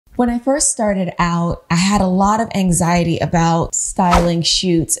When I first started out, I had a lot of anxiety about styling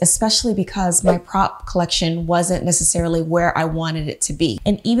shoots, especially because my prop collection wasn't necessarily where I wanted it to be.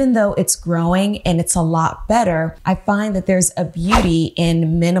 And even though it's growing and it's a lot better, I find that there's a beauty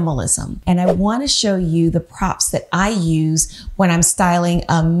in minimalism. And I want to show you the props that I use when I'm styling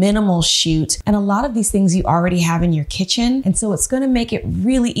a minimal shoot. And a lot of these things you already have in your kitchen. And so it's going to make it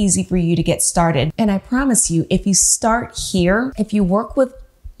really easy for you to get started. And I promise you, if you start here, if you work with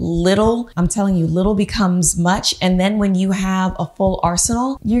little, I'm telling you, little becomes much. And then when you have a full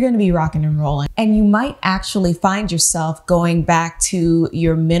arsenal, you're going to be rocking and rolling. And you might actually find yourself going back to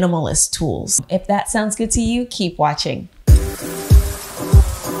your minimalist tools. If that sounds good to you, keep watching.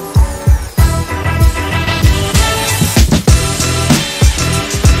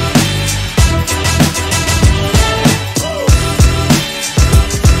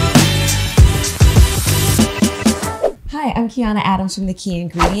 Hi, I'm Kiana Adams from The Key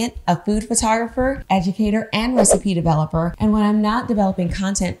Ingredient, a food photographer, educator, and recipe developer. And when I'm not developing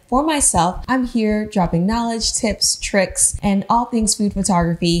content for myself, I'm here dropping knowledge, tips, tricks, and all things food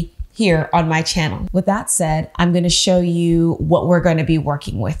photography here on my channel. With that said, I'm going to show you what we're going to be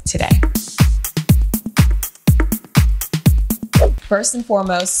working with today. First and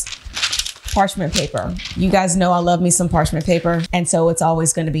foremost, parchment paper. You guys know I love me some parchment paper, and so it's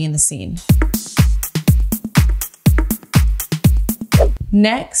always going to be in the scene.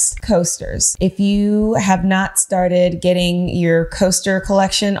 Next, coasters. If you have not started getting your coaster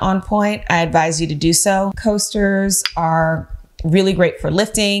collection on point, I advise you to do so. Coasters are really great for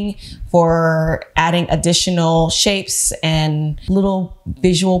lifting, for adding additional shapes and little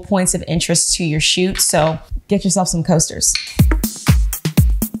visual points of interest to your shoot. So get yourself some coasters.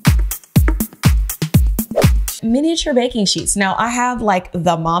 Miniature baking sheets. Now I have like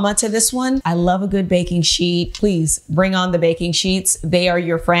the mama to this one. I love a good baking sheet. Please bring on the baking sheets. They are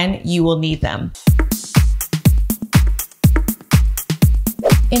your friend. You will need them.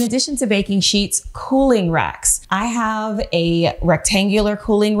 In addition to baking sheets, cooling racks. I have a rectangular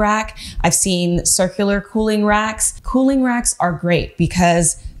cooling rack. I've seen circular cooling racks. Cooling racks are great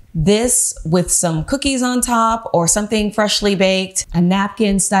because this with some cookies on top or something freshly baked, a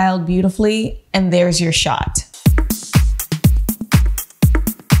napkin styled beautifully, and there's your shot.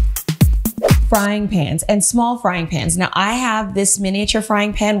 Frying pans and small frying pans. Now I have this miniature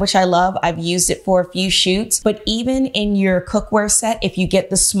frying pan, which I love. I've used it for a few shoots, but even in your cookware set, if you get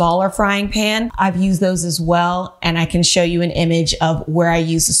the smaller frying pan, I've used those as well. And I can show you an image of where I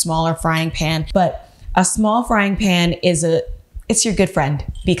use the smaller frying pan. But a small frying pan it's your good friend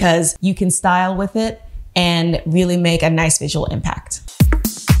because you can style with it and really make a nice visual impact.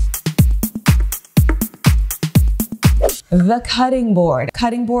 The cutting board.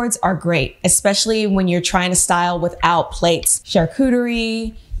 Cutting boards are great, especially when you're trying to style without plates.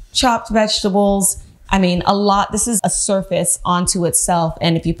 Charcuterie, chopped vegetables. I mean, this is a surface onto itself.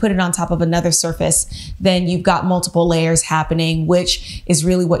 And if you put it on top of another surface, then you've got multiple layers happening, which is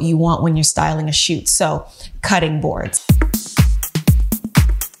really what you want when you're styling a shoot. So cutting boards.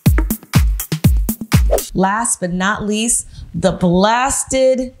 Last but not least, the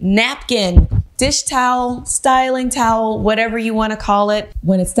blasted napkin. Dish towel, styling towel, whatever you want to call it.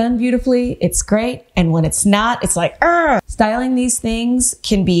 When it's done beautifully, it's great. And when it's not, it's like, argh! Styling these things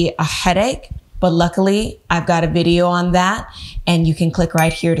can be a headache, but luckily I've got a video on that and you can click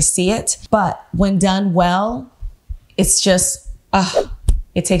right here to see it. But when done well, it's just,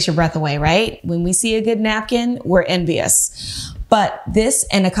 it takes your breath away, right? When we see a good napkin, we're envious. But this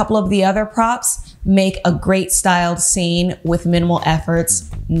and a couple of the other props make a great styled scene with minimal efforts,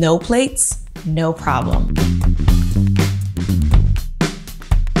 no plates, no problem.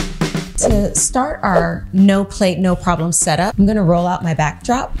 To start our no plate, no problem setup, I'm gonna roll out my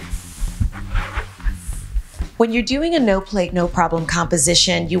backdrop. When you're doing a no plate, no problem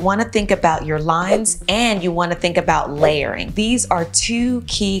composition, you wanna think about your lines and you wanna think about layering. These are two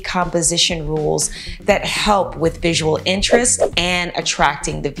key composition rules that help with visual interest and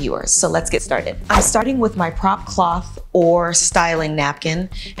attracting the viewers. So let's get started. I'm starting with my prop cloth or styling napkin,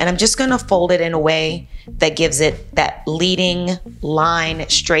 and I'm just gonna fold it in a way that gives it that leading line,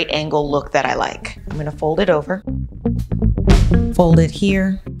 straight angle look that I like. I'm gonna fold it over, fold it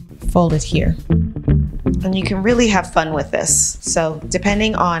here, fold it here. And you can really have fun with this. So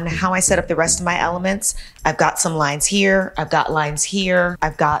depending on how I set up the rest of my elements, I've got some lines here, I've got lines here,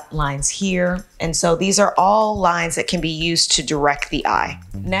 I've got lines here. And so these are all lines that can be used to direct the eye.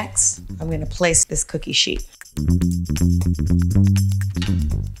 Next, I'm gonna place this cookie sheet.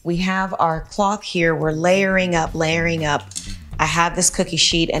 We have our cloth here, we're layering up, layering up. I have this cookie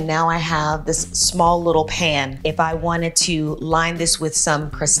sheet and now I have this small little pan. If I wanted to line this with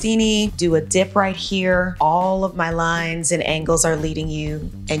some crostini, do a dip right here, all of my lines and angles are leading you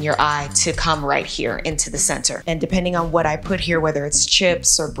and your eye to come right here into the center. And depending on what I put here, whether it's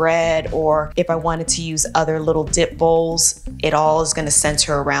chips or bread, or if I wanted to use other little dip bowls, it all is gonna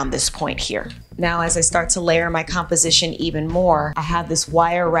center around this point here. Now, as I start to layer my composition even more, I have this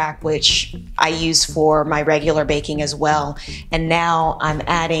wire rack, which I use for my regular baking as well. And now I'm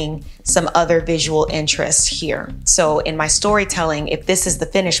adding some other visual interest here. So in my storytelling, if this is the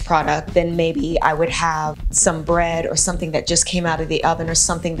finished product, then maybe I would have some bread or something that just came out of the oven or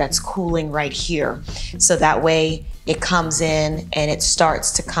something that's cooling right here. So that way it comes in and it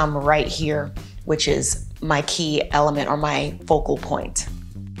starts to come right here, which is my key element or my focal point.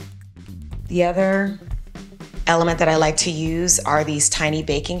 The other element that I like to use are these tiny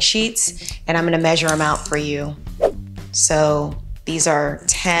baking sheets, and I'm gonna measure them out for you. So these are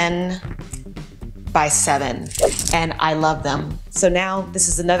 10 by 7, and I love them. So now this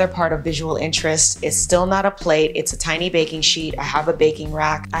is another part of visual interest. It's still not a plate, it's a tiny baking sheet. I have a baking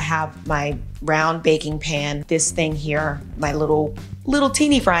rack. I have my round baking pan, this thing here, my little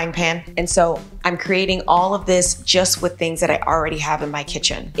teeny frying pan. And so I'm creating all of this just with things that I already have in my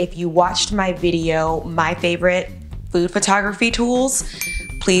kitchen. If you watched my video, my favorite food photography tools,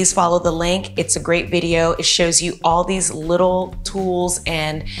 please follow the link. It's a great video. It shows you all these little tools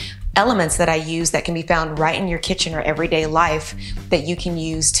and elements that I use that can be found right in your kitchen or everyday life that you can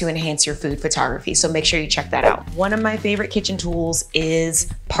use to enhance your food photography. So make sure you check that out. One of my favorite kitchen tools is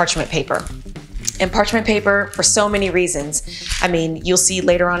parchment paper. And parchment paper for so many reasons. I mean, you'll see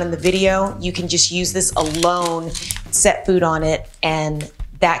later on in the video, you can just use this alone, set food on it, and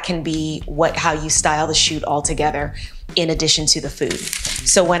that can be how you style the shoot altogether in addition to the food.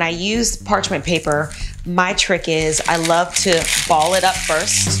 So when I use parchment paper, my trick is I love to ball it up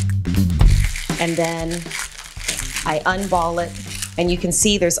first, and then I unball it, and you can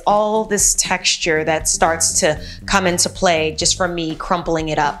see there's all this texture that starts to come into play just from me crumpling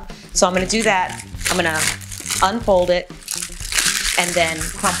it up. So I'm gonna do that. I'm gonna unfold it and then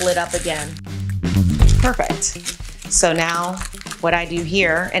crumple it up again. Perfect. So now what I do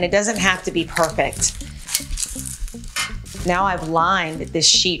here, and it doesn't have to be perfect. Now I've lined this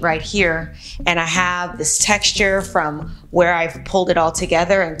sheet right here and I have this texture from where I've pulled it all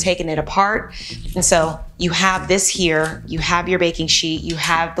together and taken it apart. And so you have this here, you have your baking sheet, you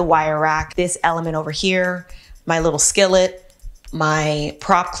have the wire rack, this element over here, my little skillet, my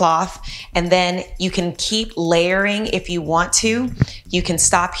prop cloth, and then you can keep layering if you want to. You can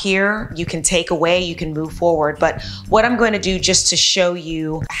stop here, you can take away, you can move forward. But what I'm going to do just to show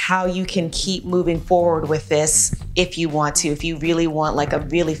you how you can keep moving forward with this if you want to, if you really want like a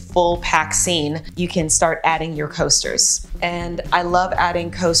really full pack scene, you can start adding your coasters. And I love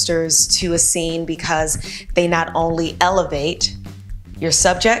adding coasters to a scene because they not only elevate your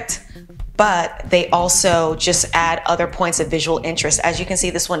subject, but they also just add other points of visual interest. As you can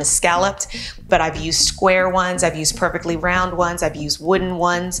see, this one is scalloped, but I've used square ones, I've used perfectly round ones, I've used wooden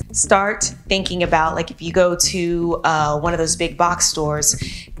ones. Start thinking about, like if you go to one of those big box stores,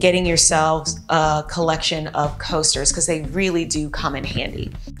 getting yourselves a collection of coasters because they really do come in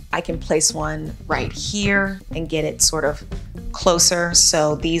handy. I can place one right here and get it sort of closer.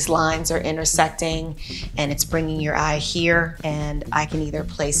 So these lines are intersecting and it's bringing your eye here, and I can either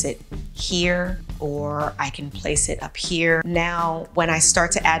place it here or I can place it up here. Now, when I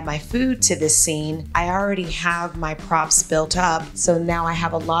start to add my food to this scene, I already have my props built up. So now I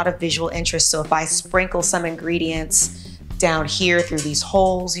have a lot of visual interest. So if I sprinkle some ingredients down here through these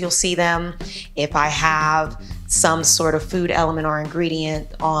holes, you'll see them. If I have some sort of food element or ingredient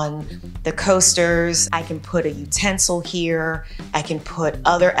on the coasters, I can put a utensil here, I can put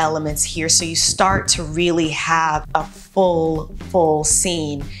other elements here. So you start to really have a full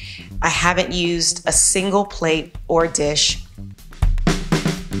scene. I haven't used a single plate or dish.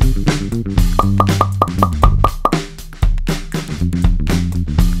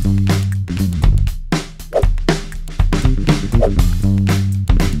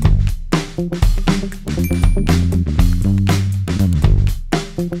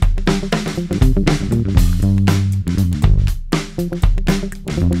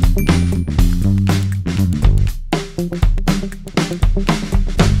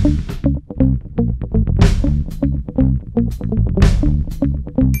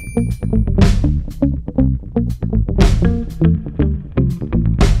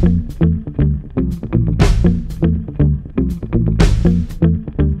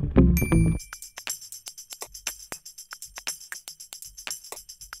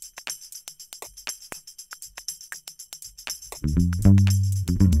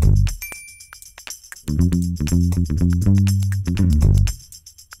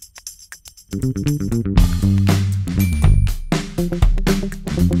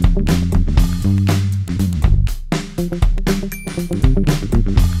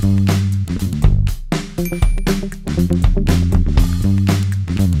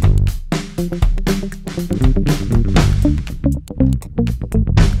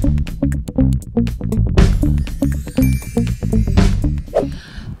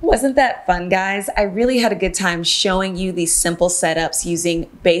 Wasn't that fun, guys? I really had a good time showing you these simple setups using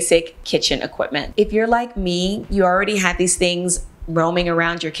basic kitchen equipment. If you're like me, you already have these things roaming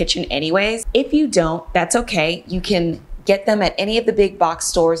around your kitchen anyways. If you don't, that's okay. You can get them at any of the big box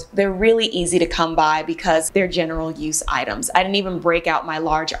stores. They're really easy to come by because they're general use items. I didn't even break out my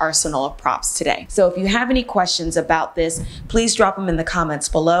large arsenal of props today. So if you have any questions about this, please drop them in the comments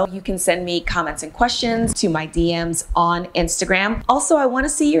below. You can send me comments and questions to my DMs on Instagram. Also, I want to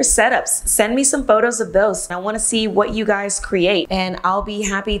see your setups. Send me some photos of those. I want to see what you guys create, and I'll be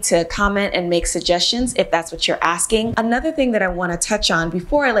happy to comment and make suggestions if that's what you're asking. Another thing that I want to touch on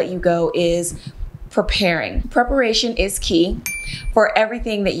before I let you go is preparing. Preparation is key for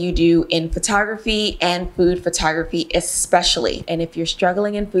everything that you do in photography and food photography especially. And if you're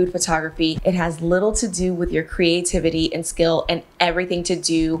struggling in food photography, it has little to do with your creativity and skill and everything to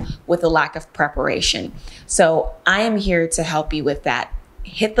do with a lack of preparation. So I am here to help you with that.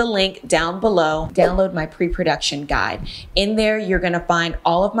 Hit the link down below, download my pre-production guide. In there, you're gonna find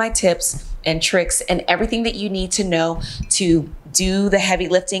all of my tips and tricks and everything that you need to know to do the heavy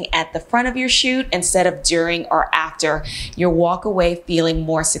lifting at the front of your shoot instead of during or after. You'll walk away feeling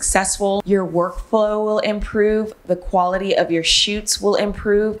more successful, your workflow will improve, the quality of your shoots will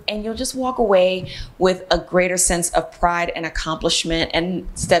improve, and you'll just walk away with a greater sense of pride and accomplishment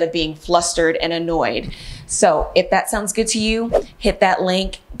instead of being flustered and annoyed. So if that sounds good to you, hit that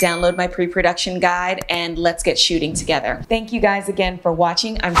link, download my pre-production guide, and let's get shooting together. Thank you guys again for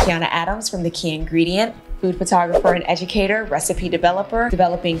watching. I'm Kiana Adams from The Key Ingredient, food photographer and educator, recipe developer,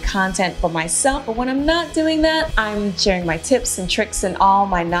 developing content for myself. But when I'm not doing that, I'm sharing my tips and tricks and all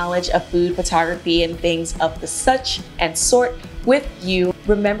my knowledge of food photography and things of the such and sort with you.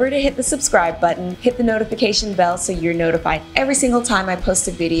 Remember to hit the subscribe button, hit the notification bell so you're notified every single time I post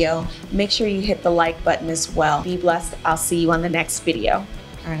a video. Make sure you hit the like button as well. Be blessed. I'll see you on the next video.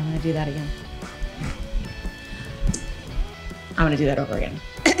 All right, I'm gonna do that again. I'm gonna do that over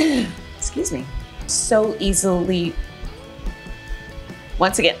again. Excuse me. So easily.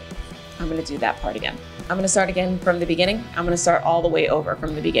 Once again, I'm gonna do that part again. I'm gonna start again from the beginning. I'm gonna start all the way over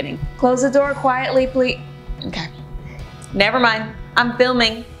from the beginning. Close the door quietly, please. Okay. Never mind, I'm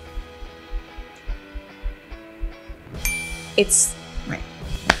filming. It's right.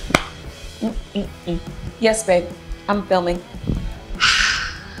 Yes, babe, I'm filming.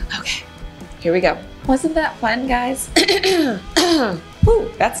 Okay, here we go. Wasn't that fun, guys?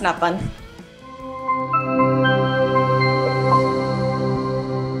 Whew, that's not fun.